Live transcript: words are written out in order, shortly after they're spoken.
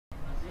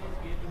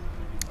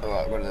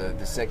Alright, got a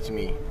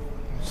vasectomy.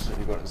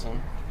 You got this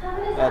on?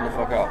 Loud the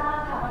fuck up.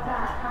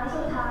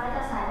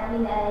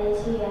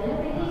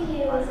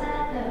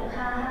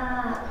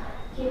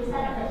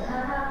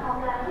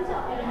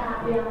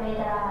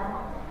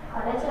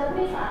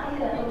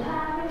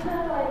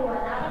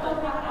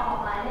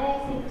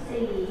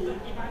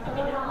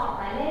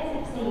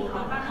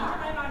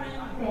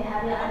 May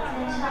have your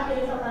attention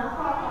please on the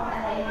call from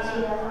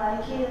Asia flight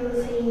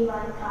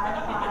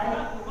QC155.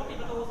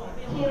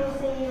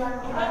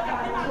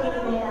 QC155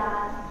 to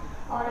Medan.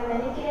 On the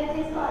Medicare,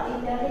 please got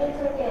immediately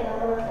to gate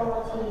number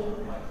 14.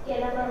 Gate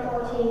number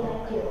 14,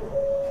 thank you.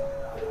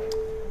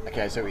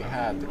 Okay, so we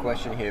have the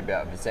question here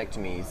about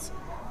vasectomies,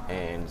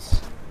 and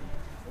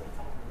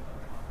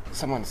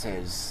someone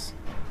says,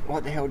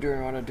 what the hell do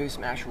you want to do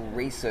some actual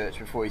research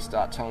before you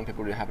start telling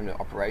people to have an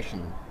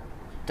operation?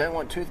 Don't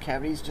want tooth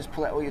cavities, just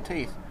pull out all your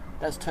teeth.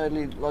 That's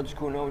totally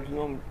logical,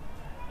 normal.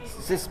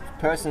 This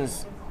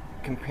person's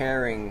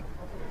comparing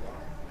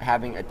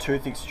having a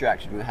tooth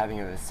extracted with having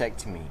a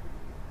vasectomy.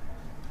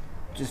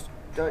 Do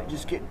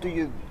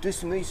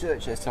some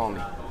research, they're telling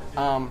me.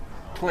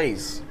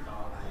 Please,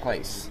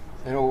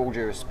 in all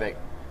due respect,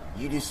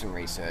 you do some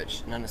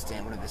research and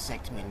understand what a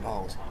vasectomy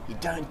involves. You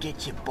don't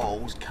get your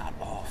balls cut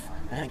off.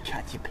 They don't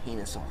cut your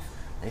penis off.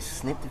 They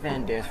snip the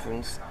Van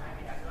deferens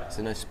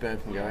so no sperm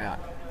can go out.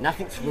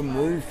 Nothing's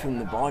removed from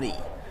the body.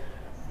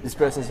 This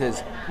person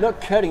says, not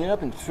cutting it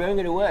up and throwing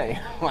it away.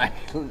 Like,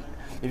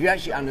 if you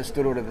actually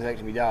understood what a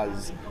vasectomy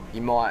does,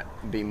 you might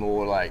be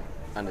more like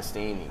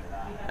understanding.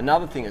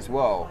 Another thing as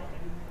well,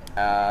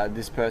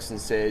 this person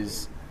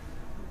says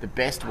the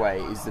best way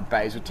is the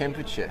basal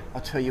temperature. I'll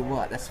tell you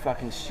what, that's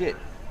fucking shit.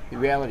 The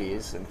reality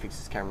is, let me fix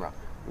this camera.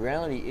 The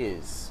reality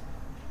is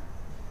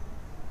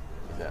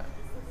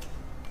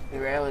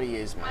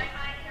man,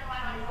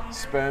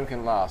 sperm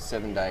can last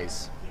 7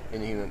 days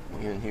in the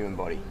human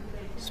body.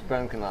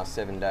 Sperm can last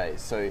 7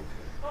 days. So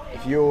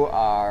if you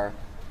are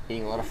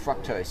eating a lot of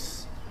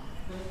fructose,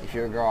 if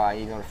you're a guy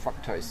eating a lot of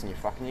fructose and you're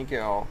fucking your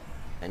girl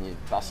and you're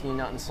busting your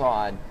nut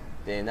inside,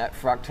 then that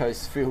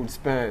fructose-filled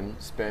sperm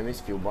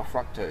is filled by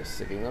fructose.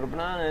 So if you're eating a lot of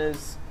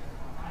bananas,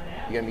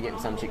 you're going to be getting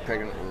some chick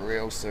pregnant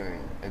real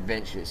soon.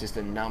 Eventually, it's just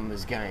a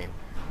numbers game.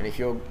 And if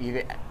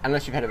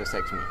unless you've had a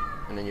vasectomy,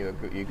 and then you're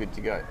good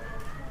to go.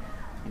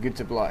 You're good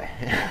to blow.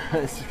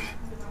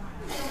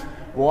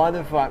 Why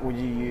the fuck would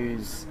you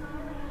use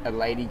a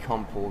lady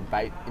comp or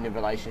bait in a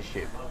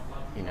relationship?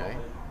 You know,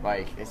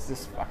 like, it's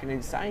just fucking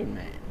insane,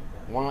 man.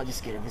 Why not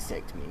just get a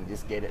vasectomy and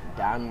just get it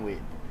done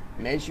with?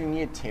 Measuring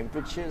your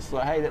temperature, it's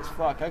like, hey, that's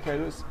fuck. Okay,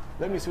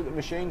 let me see what the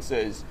machine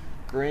says.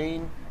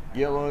 Green,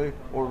 yellow,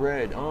 or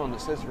red. Oh,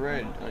 it says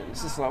red.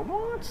 It's just like,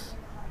 what?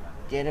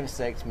 Get a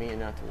vasectomy and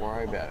not have to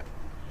worry about it.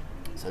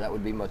 So that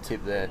would be my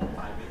tip there.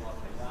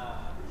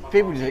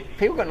 People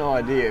got no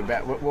idea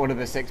about what a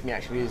vasectomy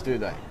actually is, do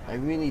they? They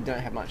really don't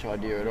have much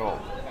idea at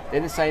all.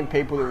 They're the same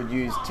people that would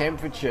use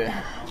temperature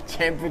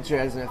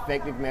as an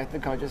effective method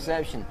of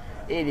contraception.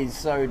 It is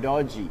so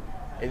dodgy.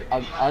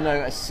 I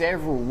know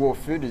several raw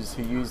fooders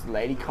who use the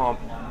lady comp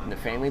and the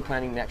family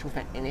planning, natural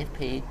fat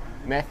NFP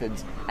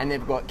methods, and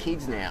they've got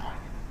kids now.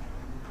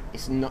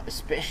 It's not,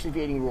 especially if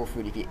you're eating raw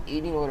food. If you're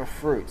eating a lot of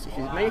fruits,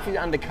 maybe if you're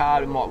under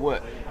carb, it might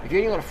work. If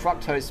you're eating a lot of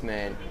fructose,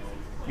 man,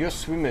 your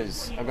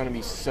swimmers are going to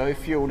be so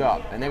fueled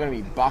up and they're going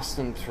to be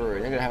busting through.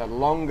 They're going to have a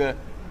longer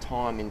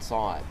time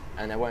inside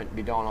and they won't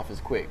be dying off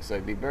as quick. So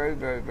be very,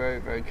 very,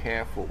 very, very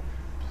careful.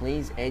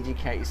 Please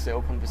educate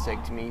yourself on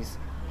vasectomies.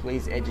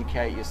 Please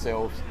educate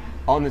yourselves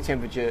on the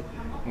temperature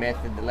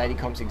method, the lady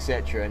comps,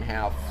 etc., and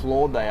how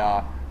flawed they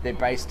are. They're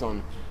based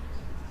on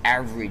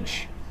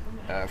average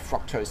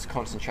fructose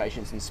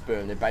concentrations in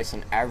sperm. They're based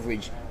on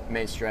average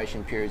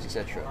menstruation periods,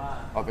 etc.,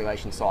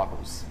 ovulation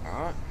cycles.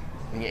 All right.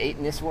 When you're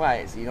eating this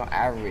way, you're not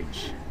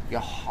average. You're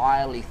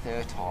highly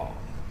fertile.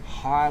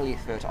 Highly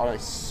fertile. I know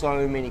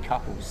so many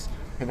couples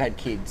who've had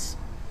kids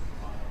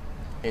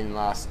in the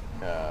last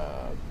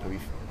probably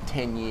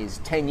 10 years.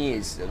 10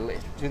 years at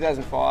least.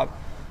 2005,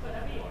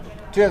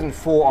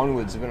 2004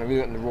 onwards, when I really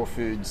got in the raw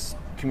foods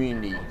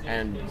community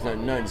and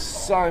known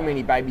so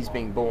many babies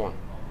being born.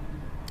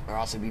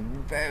 Alright, so be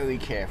very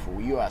careful.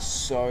 You are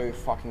so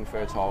fucking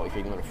fertile if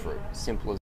you're eating a lot of fruit. Simple as